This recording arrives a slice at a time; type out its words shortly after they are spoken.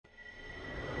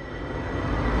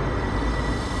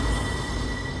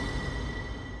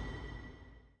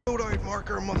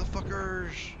marker,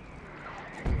 motherfuckers!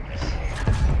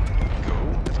 Go,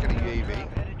 let's get a UAV.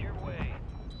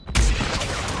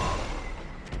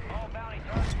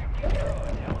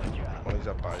 One is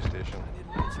at buy station.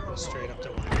 Straight up to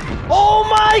one. Oh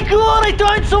my god, I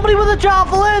downed somebody with a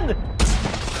javelin!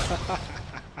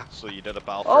 So you did a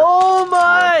battle. Oh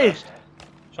my!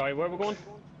 Sorry, where are we going?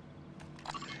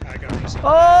 I got these.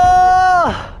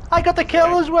 Oh! I got the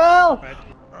kill as well! Right.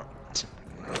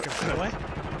 Go away.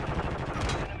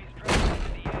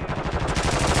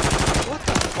 What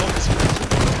the fuck is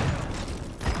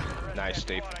that? Nice,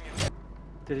 Steve.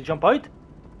 Did he jump out?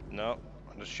 No,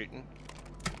 I'm just shooting.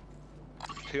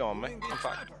 Two on me, in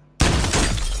fact.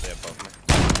 They're above me.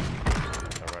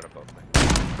 They're right above me.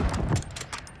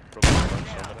 Probably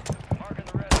somebody.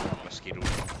 Mosquito.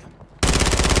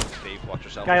 Steve, watch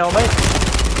yourself. Guy on me.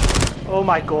 Oh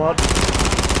my god.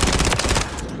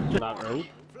 That road.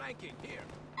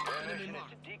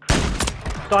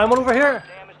 Down one over here.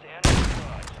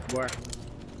 Where?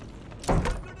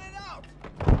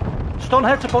 Stun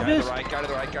hits above Guy you. to the right, guy to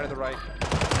the right, guy to the right.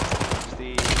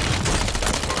 Steve.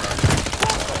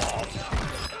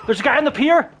 There's a guy on the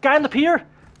pier. Guy on the pier.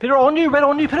 Peter, on you. Right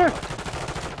on you, Peter.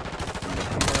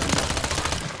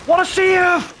 What a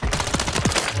save!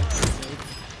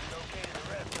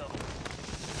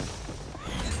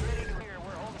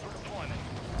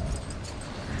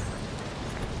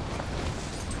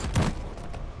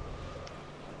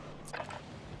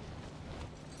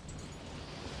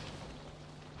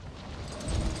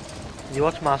 You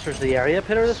watch Masters of the Area,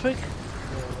 Peter, this week?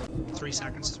 3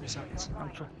 seconds, 3 seconds.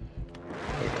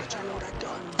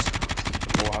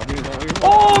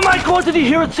 Oh my god, did you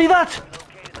hear it? See that?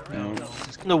 No.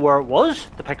 Know where it was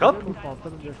to pick up?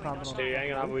 Stay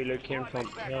hanging out, we look here in front.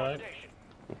 Alright.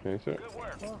 Okay, sir.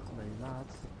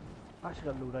 I actually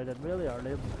got loaded in really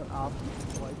early. I've just got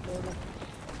absolutely white there.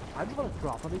 I'm gonna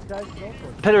drop on these guys, you know.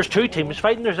 There's two teams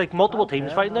fighting. There's like multiple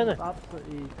teams fighting in it.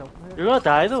 Absolutely tilting here. You're gonna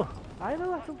die though. I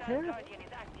know, I don't care.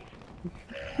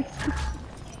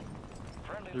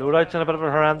 Loadout's in a bit of a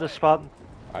horrendous spot.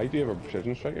 I do have a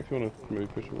precision strike if you want to maybe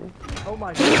push away. Oh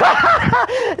my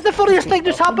god. The funniest thing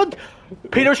just happened.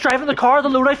 Peter's driving the car. The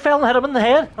loadout fell and hit him in the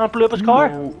head and it blew up his car.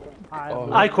 No.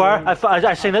 Oh. I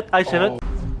seen it. I seen it.